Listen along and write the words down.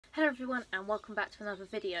Hello everyone and welcome back to another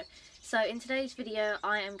video. So in today's video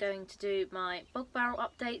I am going to do my bog barrel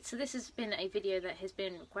update. So this has been a video that has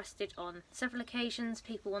been requested on several occasions,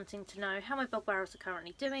 people wanting to know how my bog barrels are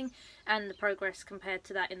currently doing and the progress compared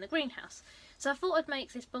to that in the greenhouse. So I thought I'd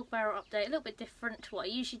make this bog barrel update a little bit different to what I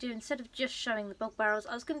usually do. Instead of just showing the bog barrels,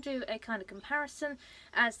 I was going to do a kind of comparison,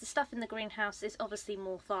 as the stuff in the greenhouse is obviously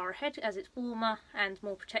more far ahead as it's warmer and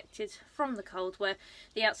more protected from the cold, where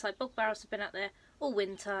the outside bog barrels have been out there all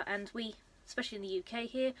winter, and we, especially in the UK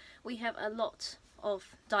here, we have a lot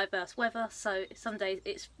of diverse weather. So some days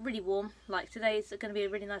it's really warm, like today's going to be a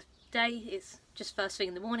really nice day, it's just first thing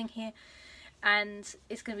in the morning here, and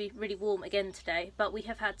it's going to be really warm again today, but we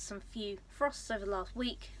have had some few frosts over the last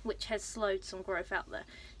week which has slowed some growth out there.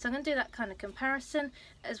 So I'm going to do that kind of comparison.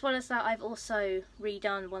 As well as that, I've also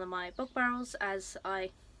redone one of my bog barrels, as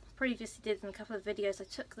I previously did in a couple of videos. I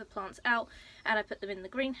took the plants out and I put them in the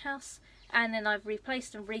greenhouse, and then I've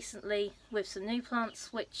replaced them recently with some new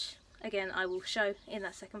plants, which again I will show in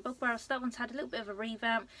that second bog barrel. So that one's had a little bit of a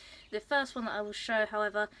revamp. The first one that I will show,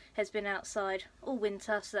 however, has been outside all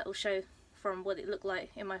winter, so that will show from what it looked like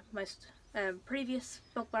in my most previous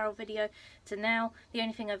bog barrel video to now. The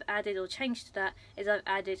only thing I've added or changed to that is I've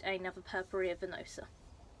added another Purpurea venosa.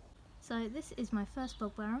 So this is my first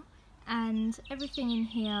bog barrel, and everything in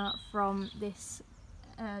here from this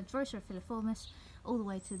Drosera filiformis all the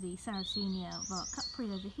way to the Sarracenia Capri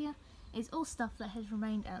over here is all stuff that has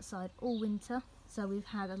remained outside all winter. So we've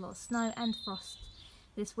had a lot of snow and frost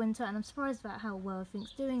this winter, and I'm surprised about how well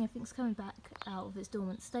everything's doing. Everything's coming back out of its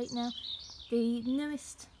dormant state now. The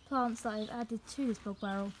newest plants that I've added to this bog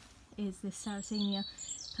barrel is this Sarracenia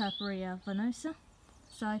Purpurea venosa.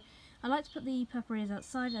 So I like to put the Purpureas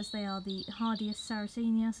outside, as they are the hardiest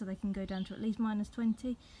Sarracenia, so they can go down to at least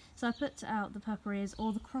 -20. So I put out the Purpureas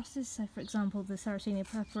or the crosses. So for example, the Sarracenia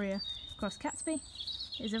Purpurea cross Catsby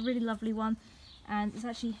is a really lovely one, and it's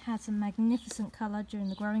actually had some magnificent colour during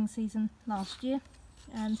the growing season last year,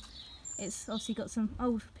 and it's obviously got some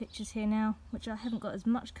old pictures here now which I haven't got as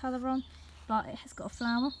much colour on, but it has got a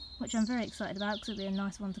flower which I'm very excited about because it'll be a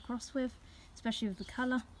nice one to cross with, especially with the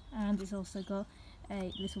colour, and it's also got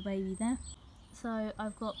a little baby there. So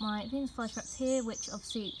I've got my Venus flytraps here, which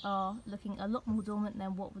obviously are looking a lot more dormant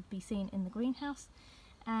than what would be seen in the greenhouse,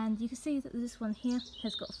 and you can see that this one here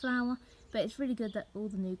has got a flower, but it's really good that all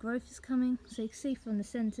the new growth is coming. So you can see from the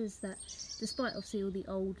centres that despite obviously all the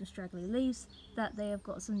old and straggly leaves, that they have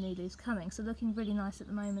got some new leaves coming, so looking really nice at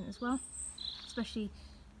the moment as well, especially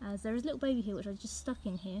as there is a little baby here which I just stuck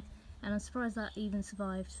in here, and I'm surprised that even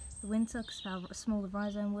survived the winter because of how small the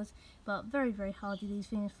rhizome was. But very hardy, these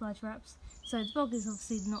Venus flytraps. So the bog is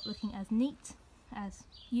obviously not looking as neat as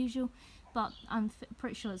usual, but I'm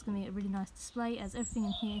pretty sure it's going to be a really nice display, as everything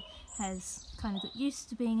in here has kind of got used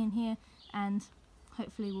to being in here, and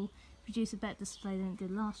hopefully will produce a better display than it did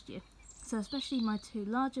last year. So especially my two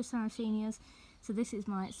larger Sarracenias. So this is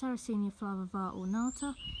my Sarracenia flavivar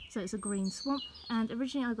ornata, so it's a green swamp, and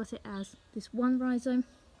originally I got it as this one rhizome,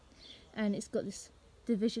 and it's got this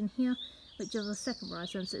division here which is a second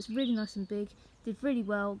rhizome, so it's really nice and big, did really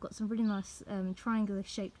well, got some really nice triangular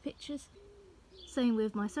shaped pictures. Same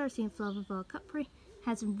with my Sarracenia flavivar Capri,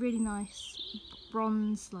 had some really nice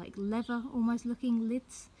bronze, like leather almost looking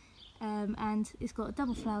lids, and it's got a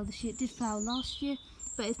double flower this year. It did flower last year,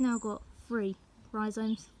 but it's now got 3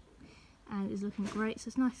 rhizomes and is looking great, so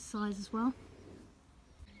it's nice size as well.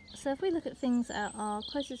 So if we look at things that are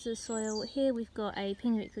closer to the soil, here we've got a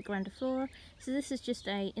Pinguica grandiflora. So this is just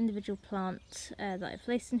a individual plant that I've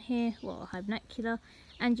placed in here, well, a hibernacula,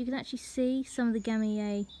 and you can actually see some of the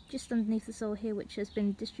gamaea just underneath the soil here which has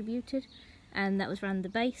been distributed, and that was around the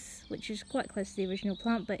base, which is quite close to the original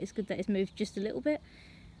plant, but it's good that it's moved just a little bit.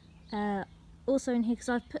 Also in here, because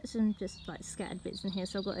I've put some just like scattered bits in here,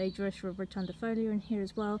 so I've got a Drosera rotundifolia in here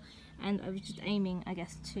as well, and I was just aiming, I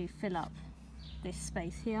guess, to fill up this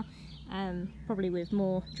space here, probably with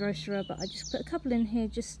more Drosera, but I just put a couple in here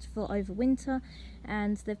just for overwinter,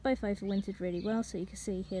 and they've both overwintered really well. So you can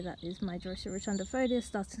see here that is my Drosera rotundifolia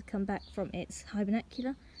starting to come back from its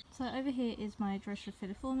hibernacula. So over here is my Drosera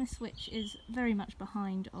filiformis, which is very much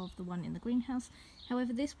behind of the one in the greenhouse.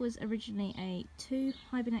 However, this was originally a 2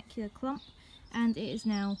 hibernacula clump, and it is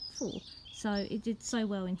now 4. So it did so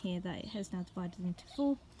well in here that it has now divided into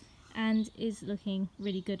 4, and is looking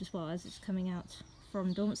really good as well as it's coming out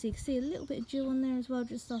from dormancy. You can see a little bit of dew on there as well,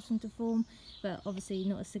 just starting to form, but obviously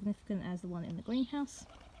not as significant as the one in the greenhouse.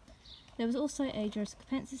 There was also a Drosera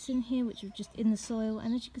capensis in here, which was just in the soil,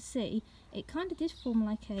 and as you can see, it kind of did form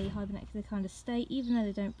like a hibernacula kind of state, even though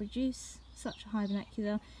they don't produce such a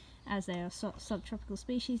hibernacula. as they are subtropical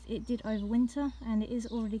species, it did overwinter and it is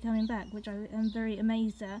already coming back, which I am very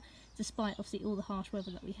amazed at, despite obviously all the harsh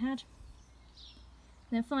weather that we had.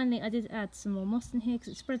 Then finally I did add some more moss in here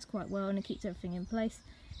because it spreads quite well and it keeps everything in place,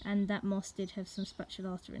 and that moss did have some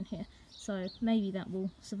spatulata in here, so maybe that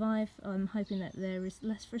will survive. I'm hoping that there is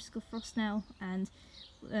less risk of frost now, and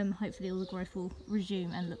hopefully all the growth will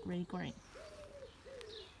resume and look really great.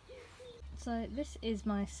 So this is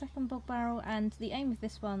my second bog barrel, and the aim of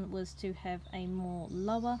this one was to have a more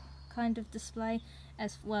lower kind of display,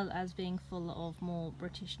 as well as being full of more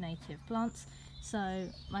British native plants. So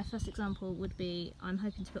my first example would be, I'm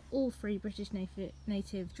hoping to put all 3 British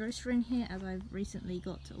native Drosera in here, as I've recently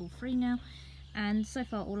got to all 3 now, and so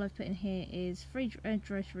far all I've put in here is 3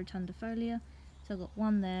 Drosera rotundifolia. So I've got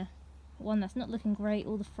one there, one that's not looking great,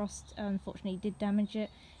 all the frost unfortunately did damage it,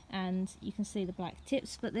 and you can see the black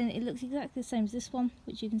tips, but then it looks exactly the same as this one,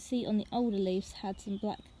 which you can see on the older leaves had some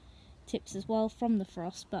black tips as well from the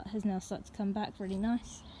frost, but has now started to come back really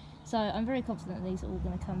nice. So I'm very confident these are all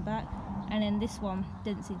going to come back, and then this one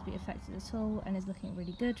didn't seem to be affected at all and is looking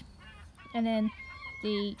really good. And then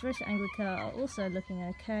the Drosera anglica are also looking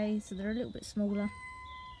okay, so they're a little bit smaller,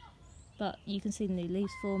 but you can see the new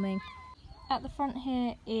leaves forming. At the front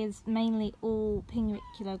here is mainly all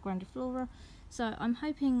Pinguicula grandiflora, so I'm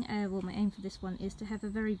hoping, well, my aim for this one is to have a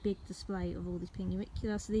very big display of all these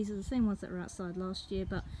Pinguicula. So these are the same ones that were outside last year,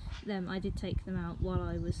 but I did take them out while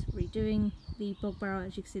I was redoing the bog barrel.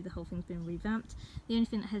 As you can see, the whole thing's been revamped. The only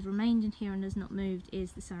thing that has remained in here and has not moved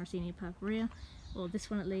is the Sarracenia purpurea, or this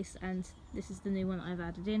one at least, and this is the new one that I've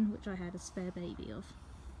added in, which I had a spare baby of.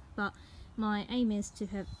 But my aim is to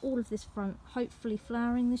have all of this front hopefully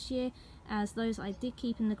flowering this year, as those I did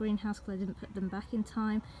keep in the greenhouse because I didn't put them back in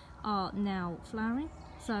time are now flowering.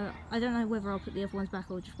 So I don't know whether I'll put the other ones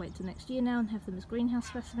back or just wait till next year now and have them as greenhouse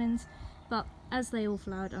specimens, but as they all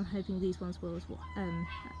flowered, I'm hoping these ones will as well,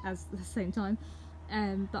 at the same time.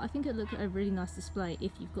 But I think it'll look a really nice display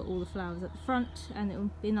if you've got all the flowers at the front, and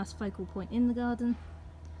it'll be a nice focal point in the garden.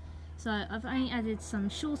 So I've only added some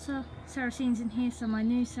shorter Sarracenias in here, so my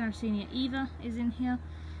new Sarracenia Eva is in here,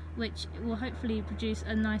 which will hopefully produce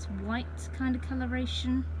a nice white kind of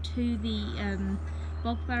coloration to the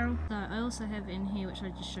bog barrel. So I also have in here, which I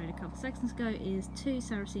just showed a couple seconds ago, is 2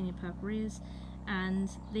 Sarracenia purpureas, and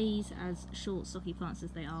these, as short stocky plants as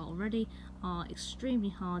they are already, are extremely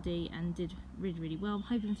hardy and did really well. I'm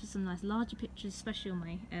hoping for some nice larger pictures, especially on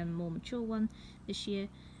my more mature one this year.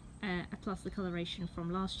 Plus the coloration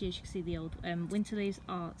from last year. As you can see, the old winter leaves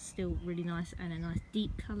are still really nice and a nice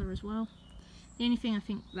deep colour as well. The only thing I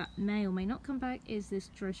think that may or may not come back is this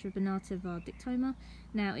Drosera binata var dictoma.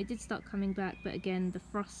 Now it did start coming back, but again the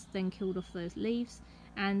frost then killed off those leaves,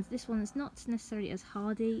 and this one is not necessarily as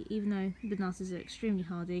hardy. Even though binatas are extremely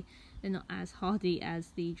hardy, they're not as hardy as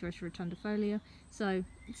the Drosera rotundifolia, so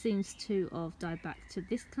it seems to have died back to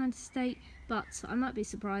this kind of state. But I might be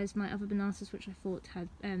surprised, my other banatas which I thought had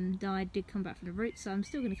died did come back from the roots, so I'm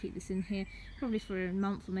still going to keep this in here probably for a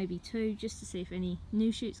month or maybe 2, just to see if any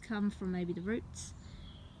new shoots come from maybe the roots.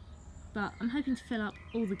 But I'm hoping to fill up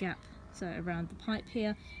all the gap, so around the pipe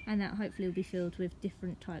here, and that hopefully will be filled with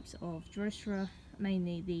different types of Drosera,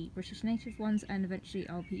 mainly the British native ones, and eventually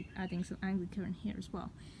I'll be adding some anglica in here as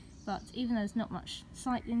well. But even though there's not much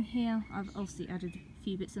sight in here, I've obviously added a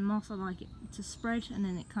few bits of moss. I like it to spread, and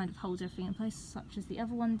then it kind of holds everything in place, such as the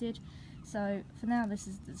other one did. So for now this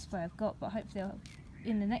is the display I've got, but hopefully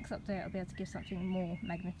in the next update I'll be able to give something more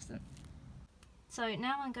magnificent. So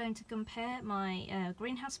now I'm going to compare my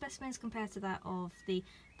greenhouse specimens compared to that of the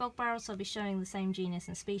bog barrels. So I'll be showing the same genus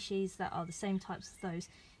and species that are the same types as those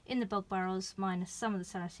in the bog barrels, minus some of the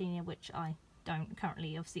Sarracenia, which I don't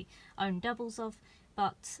currently obviously own doubles of,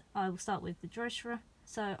 but I will start with the Drosera.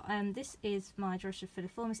 So this is my Drosera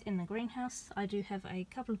filiformis in the greenhouse. I do have a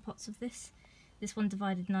couple of pots of this. This one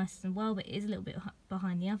divided nice and well, but it is a little bit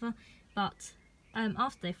behind the other. But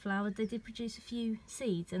after they flowered, they did produce a few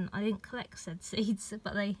seeds, and I didn't collect said seeds,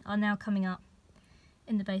 but they are now coming up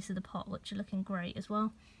in the base of the pot, which are looking great as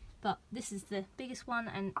well. But this is the biggest one,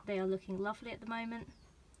 and they are looking lovely at the moment.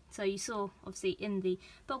 So you saw obviously in the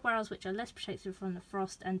bog barrels, which are less protected from the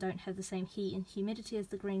frost and don't have the same heat and humidity as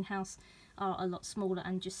the greenhouse, are a lot smaller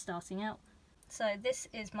and just starting out. So this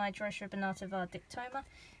is my Drosera binata var dictoma.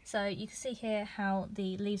 So you can see here how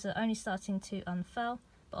the leaves are only starting to unfurl,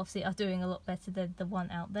 but obviously are doing a lot better than the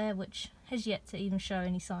one out there, which has yet to even show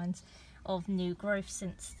any signs of new growth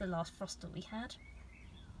since the last frost that we had.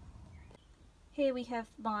 Here we have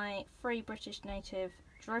my 3 British native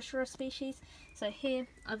Drosera species. So here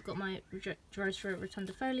I've got my Drosera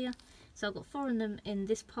rotundifolia. So I've got 4 of them in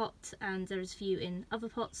this pot, and there's a few in other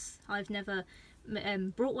pots. I've never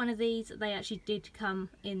brought one of these. They actually did come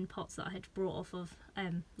in pots that I had brought off of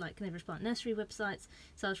like Carnivorous plant nursery websites,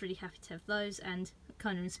 so I was really happy to have those, and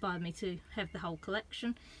kind of inspired me to have the whole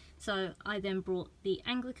collection. So I then brought the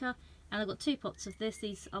Anglica, and I got 2 pots of this.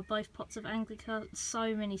 These are both pots of Anglica.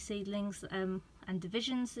 So many seedlings and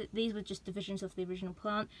divisions. These were just divisions of the original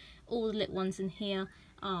plant. All the lit ones in here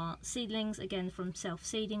are seedlings, again from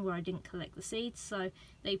self-seeding, where I didn't collect the seeds, so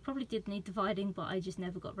they probably did need dividing, but I just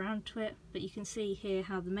never got round to it. But you can see here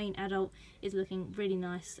how the main adult is looking really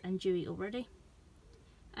nice and dewy already.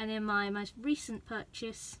 And then my most recent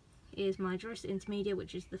purchase is my Carnivorous Intermedia,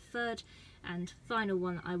 which is the 3rd and final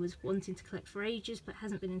one I was wanting to collect for ages but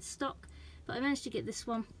hasn't been in stock. But I managed to get this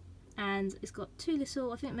one, and it's got 2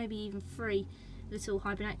 little, I think maybe even 3 little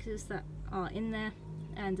hybernaculars that are in there,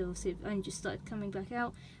 and obviously it's only just started coming back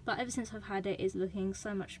out, but ever since I've had it, it's looking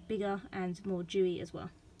so much bigger and more dewy as well.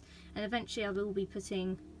 And eventually I will be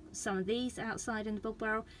putting some of these outside in the bog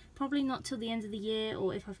barrel, probably not till the end of the year,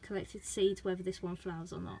 or if I've collected seeds, whether this one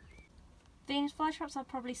flowers or not. Venus flytraps I'd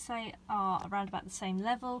probably say are around about the same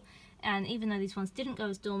level, and even though these ones didn't go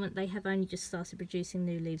as dormant, they have only just started producing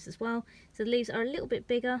new leaves as well. So the leaves are a little bit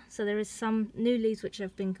bigger, so there is some new leaves which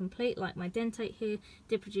have been complete, like my dentate here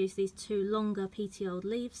did produce these 2 longer petioles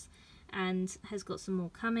leaves and has got some more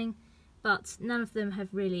coming, but none of them have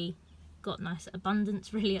really got nice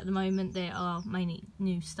abundance really at the moment. There are mainly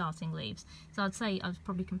new starting leaves, so I'd say I'd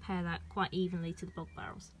probably compare that quite evenly to the bog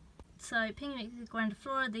barrels. So Pinguic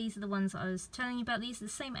grandiflora, these are the ones I was telling you about. These are the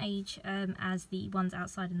same age as the ones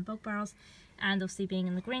outside in the bog barrels, and obviously being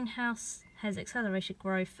in the greenhouse has accelerated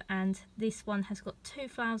growth, and this one has got 2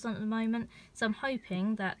 flowers on at the moment, so I'm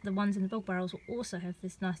hoping that the ones in the bog barrels will also have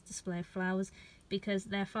this nice display of flowers, because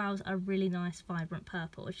their flowers are really nice vibrant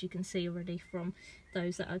purple, as you can see already from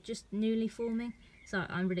those that are just newly forming, so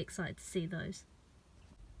I'm really excited to see those.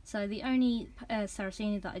 So the only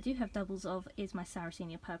Sarracenia that I do have doubles of is my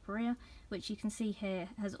Sarracenia purpurea, which you can see here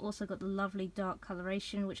has also got the lovely dark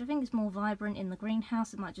coloration, which I think is more vibrant in the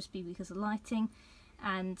greenhouse. It might just be because of lighting,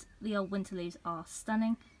 and the old winter leaves are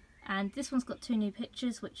stunning. And this one's got 2 new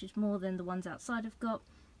pictures, which is more than the ones outside have got,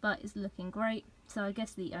 but it's looking great. So I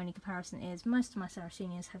guess the only comparison is most of my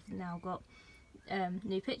Sarracenias have now got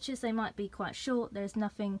new pictures. They might be quite short. There's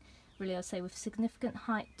nothing really, I'd say, with significant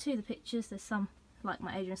height to the pictures. There's some like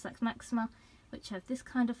my Adrian Slacks Maxima, which have this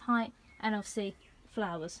kind of height, and obviously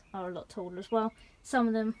flowers are a lot taller as well. Some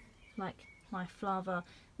of them, like my Flava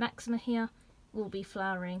Maxima here, will be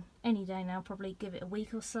flowering any day now, probably give it a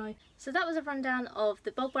week or so. So that was a rundown of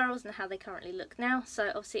the bog barrels and how they currently look now. So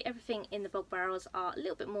obviously everything in the bog barrels are a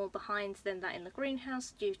little bit more behind than that in the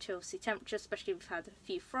greenhouse, due to obviously temperature, especially we've had a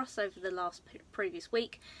few frosts over the last previous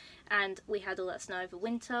week, and we had all that snow over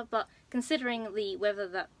winter. But considering the weather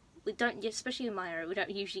that we don't, especially in my area, we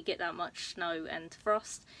don't usually get that much snow and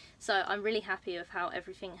frost, so I'm really happy with how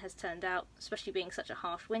everything has turned out, especially being such a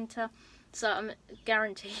harsh winter. So I'm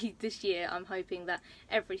guaranteed this year, I'm hoping that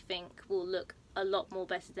everything will look a lot more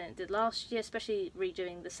better than it did last year, especially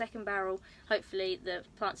redoing the 2nd barrel. Hopefully the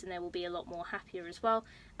plants in there will be a lot more happier as well,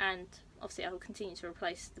 and obviously I will continue to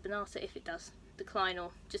replace the Banata if it does decline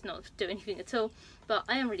or just not do anything at all, but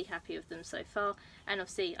I am really happy with them so far. And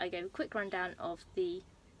obviously I gave a quick rundown of the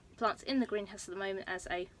plants in the greenhouse at the moment as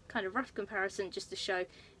a kind of rough comparison, just to show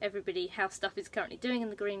everybody how stuff is currently doing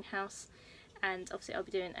in the greenhouse. And obviously I'll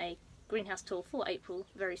be doing a greenhouse tour for April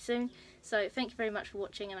very soon. So thank you very much for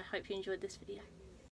watching, and I hope you enjoyed this video.